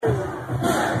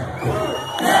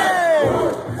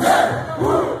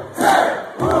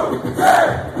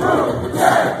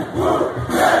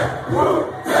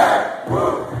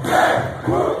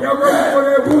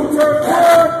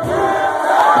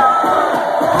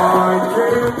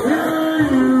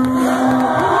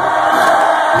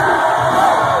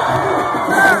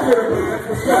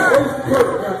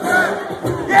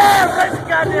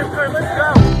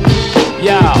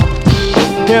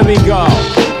me go.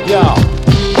 Yo,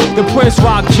 the Prince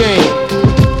Rock King.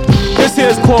 This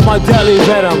here's called my Deadly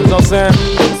Venom, you know what I'm saying?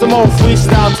 Some old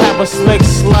freestyle type of slick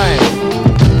slang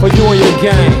for you and your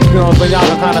gang, you know, so y'all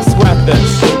can kinda sweat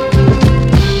this.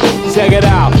 Check it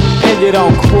out, and you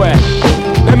don't quit.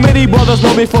 And many brothers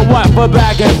know me for what? For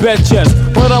bagging bitches.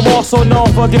 But I'm also known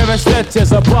for giving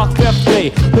stitches.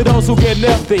 $1.50 to those who get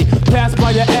nifty. Pass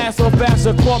by your ass so fast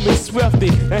you call me Swifty.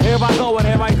 And here I go, and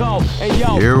here I go. And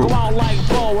yo, go out like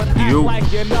Bo and act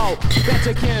like you know that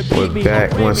you can't beat me. We're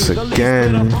back once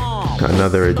again.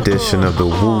 Another edition of the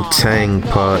Wu-Tang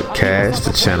Podcast,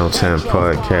 the Channel 10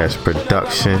 Podcast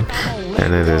production.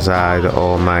 And it is I, the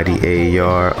almighty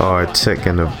AR, R-Tick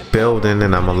in the building,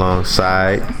 and I'm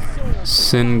alongside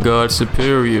Sin God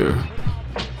Superior.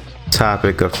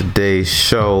 Topic of today's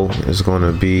show is going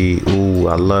to be Ooh,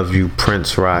 I Love You,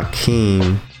 Prince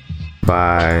Rakeem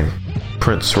by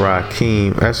Prince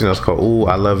Rakeem. Actually, no, it's called Ooh,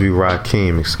 I Love You,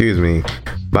 Rakeem, excuse me,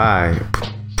 by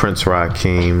Prince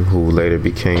Rakeem, who later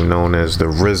became known as the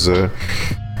RZA,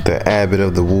 the abbot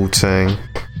of the Wu-Tang.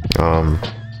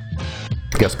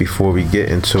 I guess before we get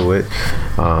into it,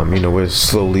 we're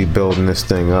slowly building this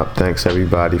thing up. Thanks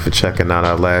everybody for checking out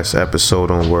our last episode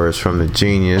on Words from the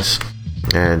Genius.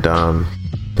 And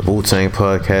the Wu-Tang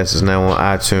Podcast is now on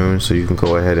iTunes, so you can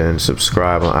go ahead and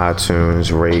subscribe on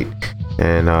iTunes, rate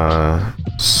and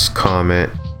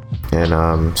comment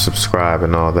and subscribe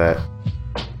and all that.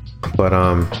 But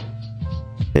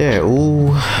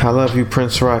Ooh, I Love You,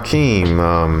 Prince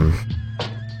Rakeem.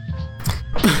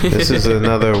 This is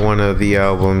another one of the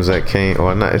albums that came,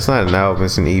 or not, it's not an album,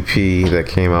 it's an EP that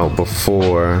came out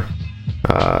before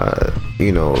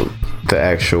the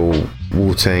actual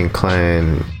Wu-Tang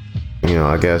Clan,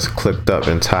 I guess clicked up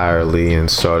entirely and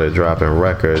started dropping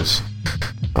records.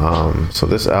 So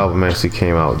this album actually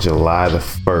came out July the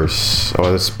 1st,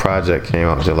 or this project came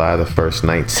out July the 1st,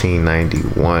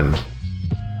 1991.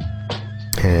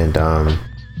 And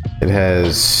it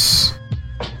has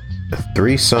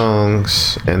 3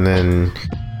 songs and then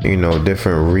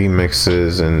different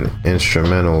remixes and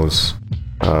instrumentals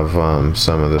of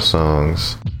some of the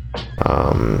songs,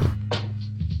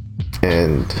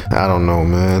 and I don't know,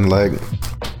 man, like,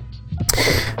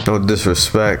 no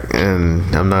disrespect, and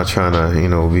I'm not trying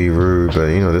to be rude, but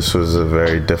this was a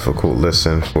very difficult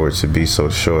listen for it to be so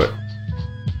short.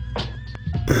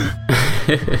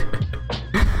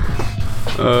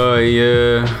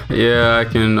 Yeah, I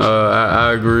can,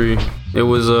 I agree. It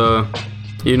was,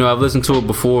 I've listened to it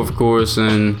before, of course,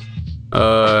 and,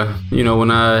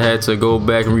 when I had to go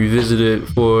back and revisit it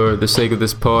for the sake of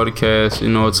this podcast,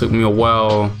 it took me a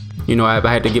while. I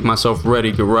had to get myself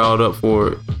ready, get riled up for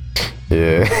it.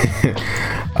 Yeah.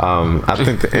 I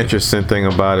think the interesting thing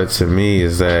about it to me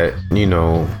is that,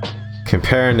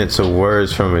 comparing it to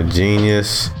Words from a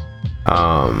Genius,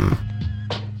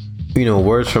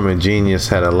 Words from a Genius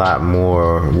had a lot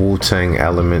more Wu-Tang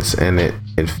elements in it,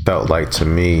 it felt like to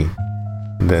me,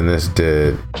 than this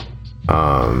did.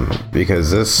 Because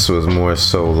this was more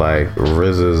so like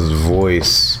RZA's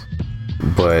voice,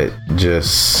 but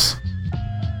just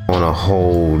on a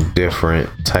whole different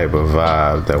type of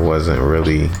vibe that wasn't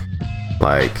really,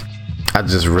 like, I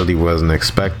just really wasn't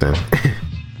expecting.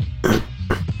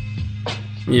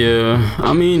 Yeah,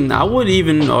 I mean, I would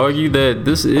even argue that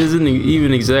this isn't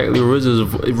even exactly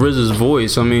RZA's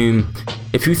voice. I mean,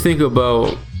 if you think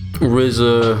about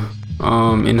RZA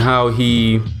and how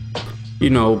he,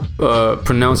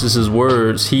 pronounces his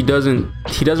words, he doesn't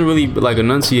really like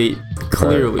enunciate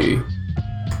clearly, right.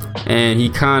 And he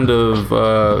kind of,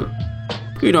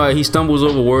 he stumbles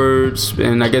over words,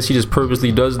 and I guess he just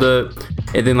purposely does that.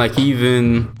 And then, like,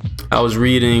 even I was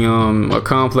reading a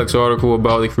Complex article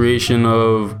about the creation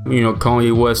of,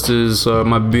 Kanye West's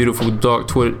My Beautiful Dark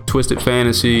Twisted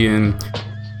Fantasy, and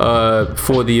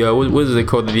for the what is it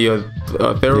called, the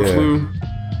Theraflu,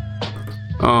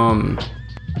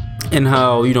 and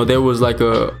how there was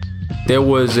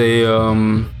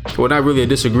well, not really a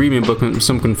disagreement, but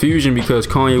some confusion, because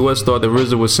Kanye West thought that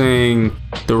RZA was saying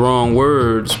the wrong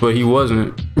words, but he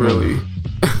wasn't really.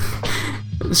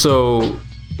 So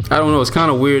I don't know, it's kind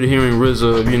of weird hearing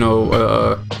RZA,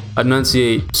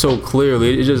 enunciate so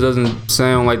clearly. It just doesn't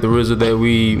sound like the RZA that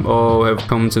we all have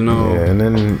come to know. Yeah, and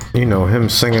then, him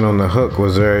singing on the hook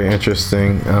was very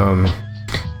interesting,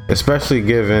 especially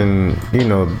given,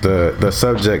 the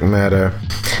subject matter.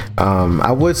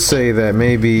 I would say that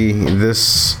maybe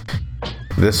this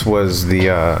was the,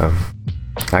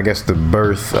 I guess, the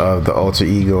birth of the alter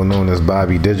ego known as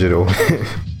Bobby Digital.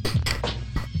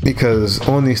 Because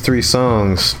on these 3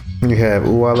 songs, you have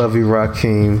Ooh, I Love You,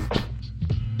 Rakeem,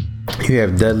 you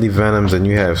have Deadly Venoms, and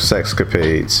you have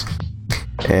Sexcapades.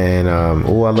 And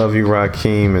Ooh, I Love You,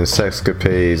 Rakim and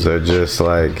Sexcapades are just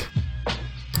like,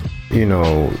 you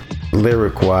know,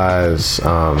 lyric wise,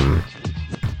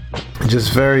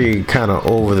 just very kind of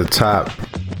over the top,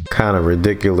 kind of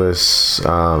ridiculous,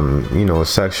 you know,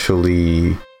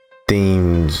 sexually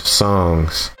themed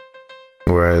songs.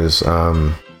 Whereas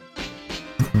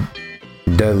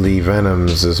Deadly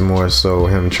Venoms is more so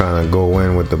him trying to go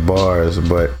in with the bars,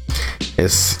 but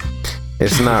it's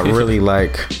not really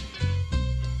like,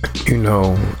 you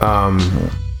know,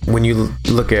 when you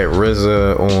look at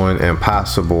RZA on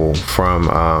Impossible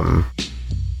from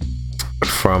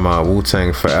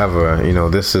Wu-Tang Forever, you know,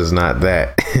 this is not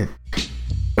that.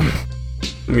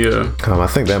 Yeah. I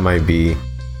think that might be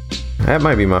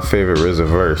my favorite RZA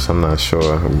verse. I'm not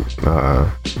sure.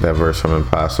 That verse from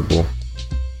Impossible.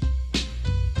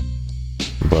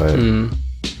 But and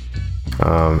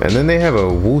then they have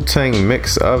a Wu-Tang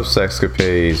mix of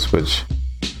Sexcapades, which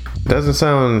doesn't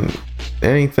sound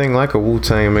anything like a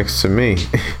Wu-Tang mix to me.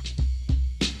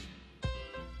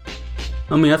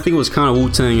 I mean, I think it was kind of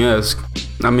Wu-Tang-esque.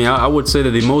 I mean, I would say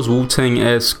that the most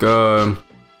Wu-Tang-esque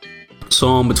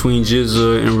song between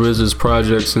GZA and RZA's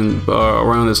projects and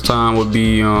around this time would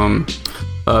be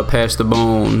Pass the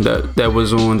Bone, that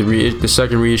was on the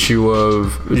second reissue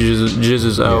of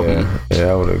GZA's album.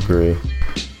 Yeah, I would agree.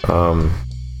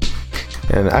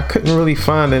 And I couldn't really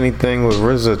find anything with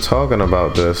RZA talking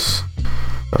about this,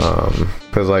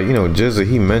 because, like, you know, GZA,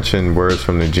 he mentioned Words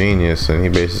from the Genius, and he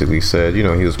basically said, you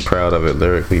know, he was proud of it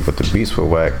lyrically, but the beats were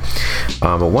whack.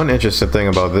 But one interesting thing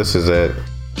about this is that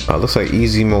looks like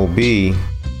Easy Mo B,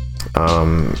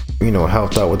 you know,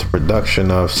 helped out with the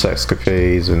production of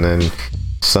Sexcapades, and then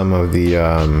some of the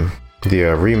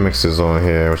remixes on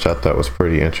here, which I thought was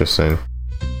pretty interesting,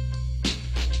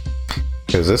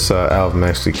 because this album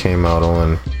actually came out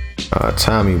on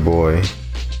Tommy Boy.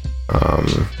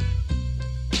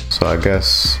 So I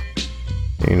guess,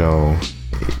 you know,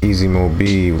 Easy Mo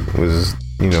B was,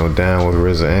 you know, down with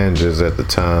RZA and GZA at the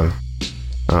time,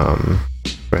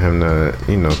 for him to,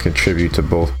 you know, contribute to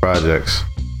both projects.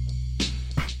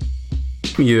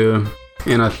 Yeah,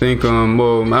 and I think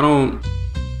well, I don't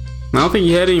think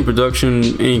he had any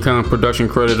kind of production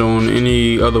credit on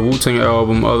any other Wu-Tang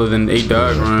album other than 8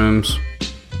 Diagrams.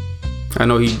 I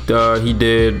know he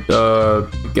did I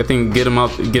think Get 'Em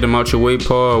Out Your Way,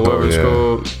 Paul, or whatever it's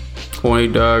called, on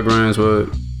 8 Diagrams, but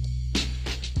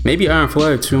maybe Iron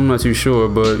Flag too, I'm not too sure.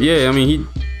 But yeah, I mean,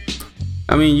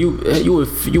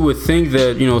 you would think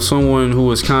that, you know, someone who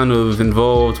was kind of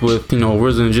involved with, you know,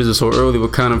 RZA and GZA so early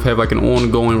would kind of have like an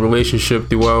ongoing relationship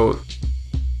throughout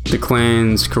the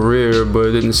clan's career, but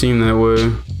it didn't seem that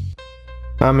way.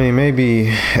 I mean, maybe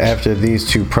after these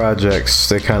two projects,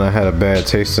 they kind of had a bad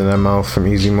taste in their mouth from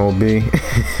Easy Mo B.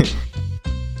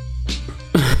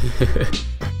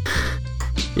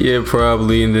 Yeah,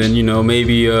 probably. And then, you know,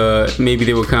 maybe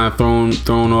they were kind of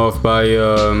thrown off by you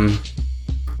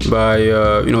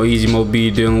know, Easy Mo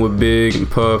B dealing with Big and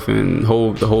Puff and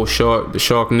the Shark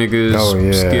niggas. Oh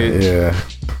yeah, skit. Yeah.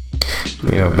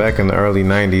 You know, back in the early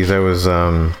 90s, there was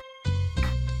I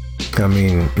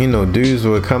mean, you know, dudes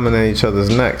were coming at each other's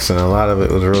necks, and a lot of it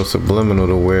was real subliminal,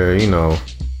 to where, you know,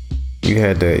 you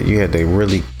had to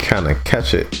really kind of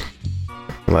catch it.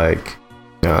 Like,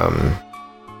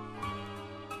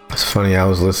 it's funny, I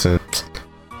was listening,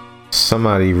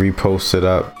 somebody reposted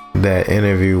up that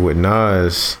interview with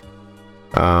Nas,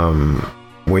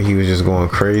 where he was just going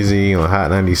crazy on Hot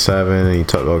 97, and he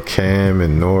talked about Cam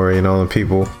and Nori and all the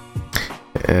people,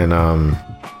 and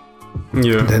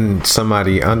yeah. Then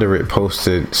somebody under it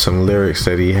posted some lyrics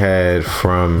that he had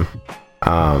from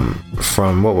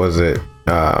what was it?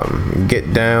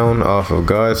 Get Down off of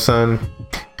Godson,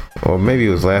 or maybe it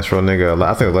was Last Real Nigga Alive.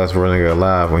 I think it was Last Real Nigga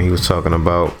Alive, when he was talking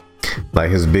about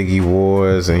like his Biggie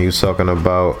wars, and he was talking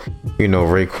about, you know,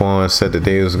 Raekwon said that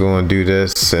they was going to do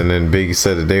this, and then Biggie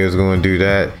said that they was going to do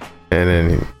that, and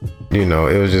then, you know,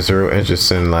 it was just real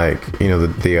interesting, like, you know,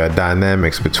 the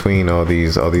dynamics between all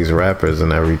these rappers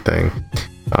and everything.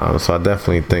 So I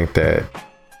definitely think that,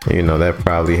 you know, that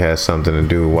probably has something to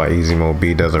do with why Easy Mo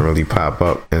B doesn't really pop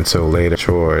up until later,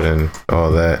 Short and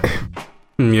all that.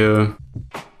 Yeah.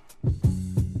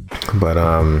 But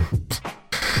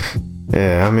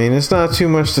yeah, I mean, it's not too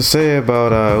much to say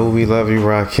about Ooh We Love You,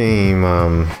 Rakim.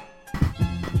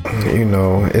 You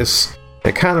know,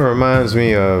 it kind of reminds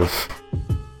me of,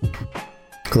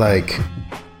 like,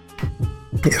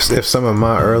 if some of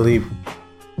my early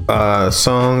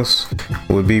songs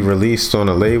would be released on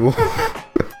a label,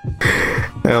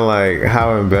 and like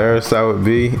how embarrassed I would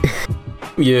be.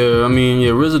 Yeah, I mean, yeah,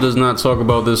 RZA does not talk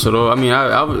about this at all. I mean,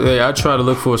 I try to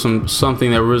look for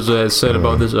something that RZA has said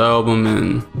about this album,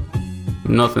 and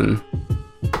nothing.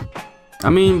 I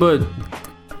mean, but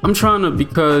I'm trying to,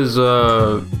 because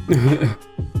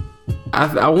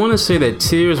I want to say that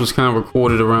Tears was kind of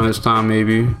recorded around this time,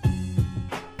 maybe.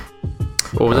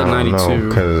 Or was that 92?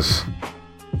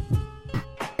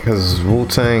 Because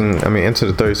Wu-Tang, I mean, Enter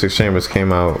the 36 Chambers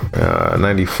came out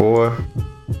 94,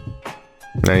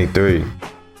 93.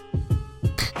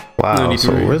 Wow, 93.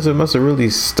 So RZA must have really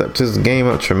stepped his game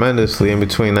up tremendously in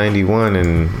between 91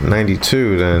 and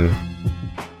 92 then.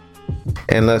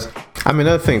 And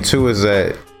another thing too is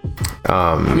that,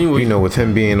 with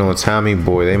him being on Tommy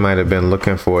Boy, they might have been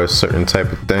looking for a certain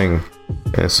type of thing.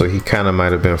 And so he kind of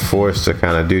might have been forced to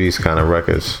kind of do these kind of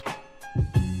records.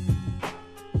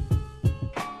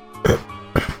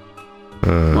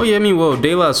 Oh yeah,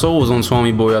 De La Soul was on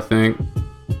Tommy Boy, I think.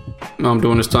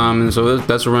 During this time, and so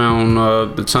that's around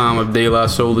the time of De La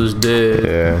Soul is Dead.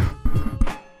 Yeah.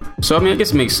 So I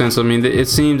guess it makes sense. It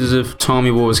seems as if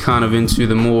Tommy Boy was kind of into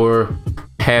the more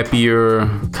happier,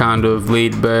 kind of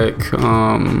laid back.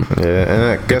 And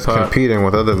I guess competing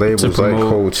with other labels like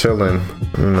Cold Chillin',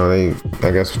 they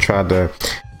I guess tried to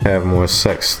have more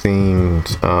sex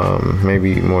themed,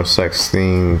 maybe more sex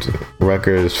themed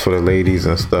records for the ladies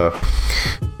and stuff.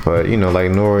 But like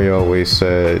Nori always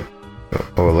said,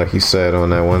 or like he said on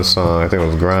that one song, I think it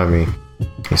was Grimy,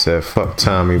 he said, "Fuck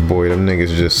Tommy Boy, them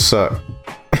niggas just suck."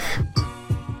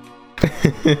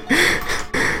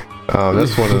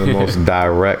 That's one of the most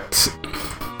direct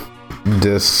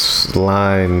diss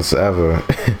lines ever.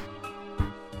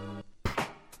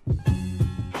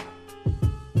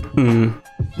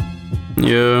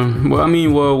 Yeah.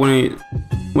 Well,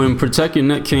 when Protect Your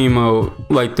Neck came out,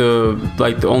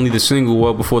 only the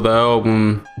single before the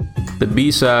album, the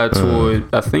B-side to it,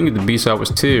 I think the B-side was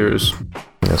Tears.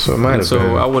 Yeah, so it might have been.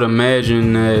 So I would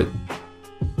imagine that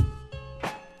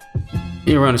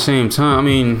around the same time,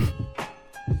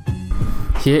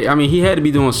 he had to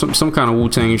be doing some kind of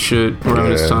Wu-Tang shit around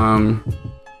this time.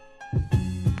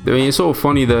 It's so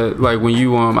funny that when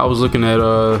you I was looking at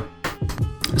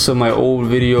some old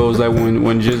videos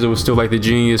when GZA was still the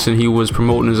Genius and he was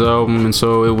promoting his album, and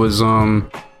so it was I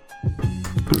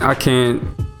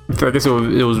guess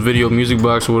it was Video Music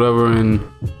Box or whatever, and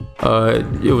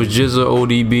it was GZA,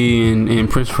 ODB, and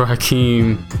Prince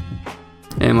Rakeem,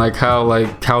 and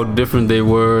how different they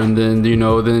were, and then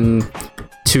then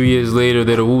 2 years later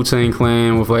they're the Wu-Tang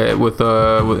Clan with Ed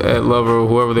Lover or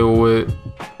whoever they were with,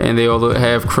 and they all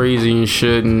have Crazy and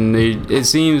shit, and it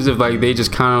seems as if they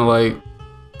just kind of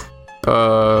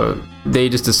they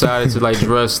just decided to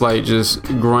dress just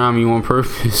grimy on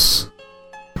purpose.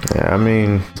 Yeah,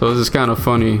 so it's just kind of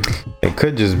funny. It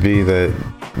could just be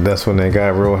that's when they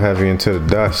got real heavy into the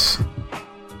dust.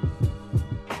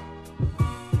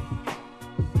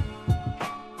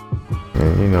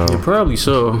 And, yeah, probably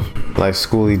so. Like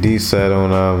Schoolie D said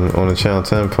on the Channel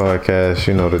 10 podcast,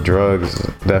 the drugs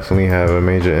definitely have a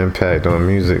major impact on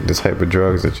music, the type of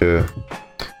drugs that you're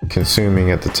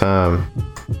consuming at the time.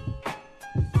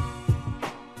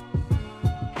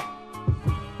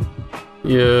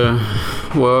 Yeah,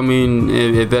 well,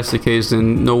 if that's the case,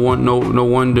 then no wonder,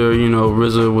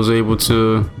 RZA was able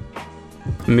to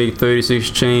make 36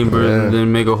 Chambers and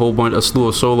then make a slew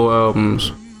of solo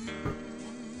albums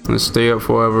and stay up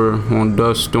forever on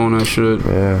Dust doing that shit.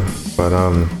 Yeah, but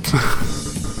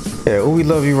yeah, We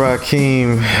Love You,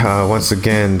 Rakim. Once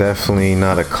again, definitely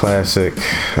not a classic,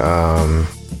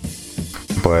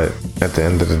 but at the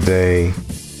end of the day,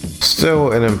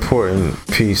 still an important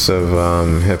piece of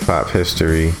hip-hop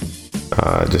history,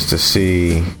 just to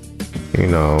see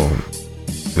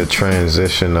the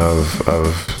transition of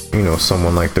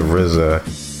someone like the RZA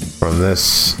from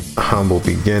this humble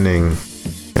beginning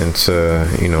into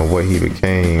what he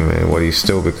became and what he's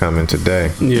still becoming today.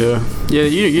 Yeah,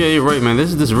 you're right, man.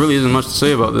 This really isn't much to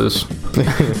say about this.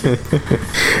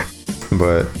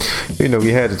 But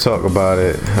we had to talk about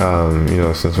it,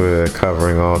 since we're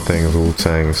covering all things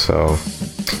Wu-Tang. So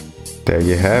there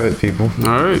you have it, people.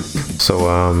 All right.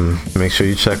 So make sure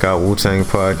you check out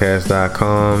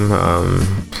WuTangPodcast.com.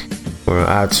 We're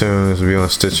on iTunes. We'll be on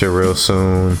Stitcher real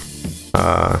soon.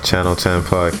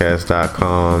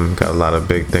 Channel10podcast.com. Got a lot of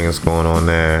big things going on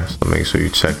there, so make sure you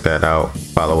check that out.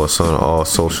 Follow us on all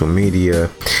social media.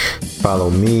 Follow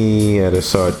me at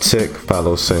SRTick.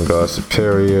 Follow Singar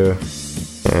Superior,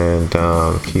 and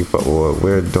keep up with what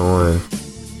we're doing.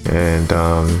 And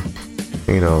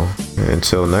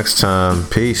until next time,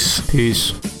 peace.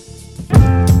 Yes.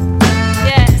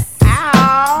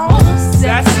 Ow.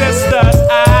 That sister,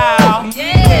 ow.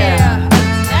 Yeah.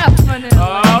 Definitely.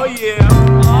 Oh yeah.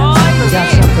 Oh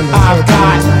yeah. I've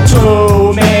got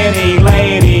too many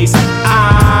ladies.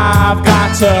 I've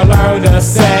got to learn to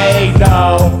say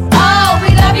no. Oh,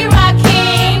 we love you,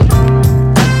 Rakim.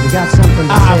 You got something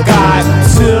to I've say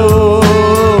got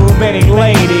too many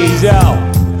ladies, yo.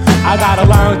 I gotta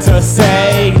learn to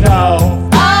say no.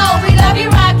 Oh, we love you,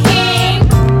 Rakim.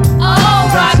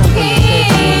 Oh,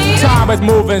 Rakim. Time is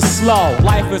moving slow,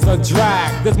 life is a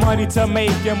drag. There's money to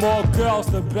make and more girls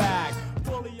to bag.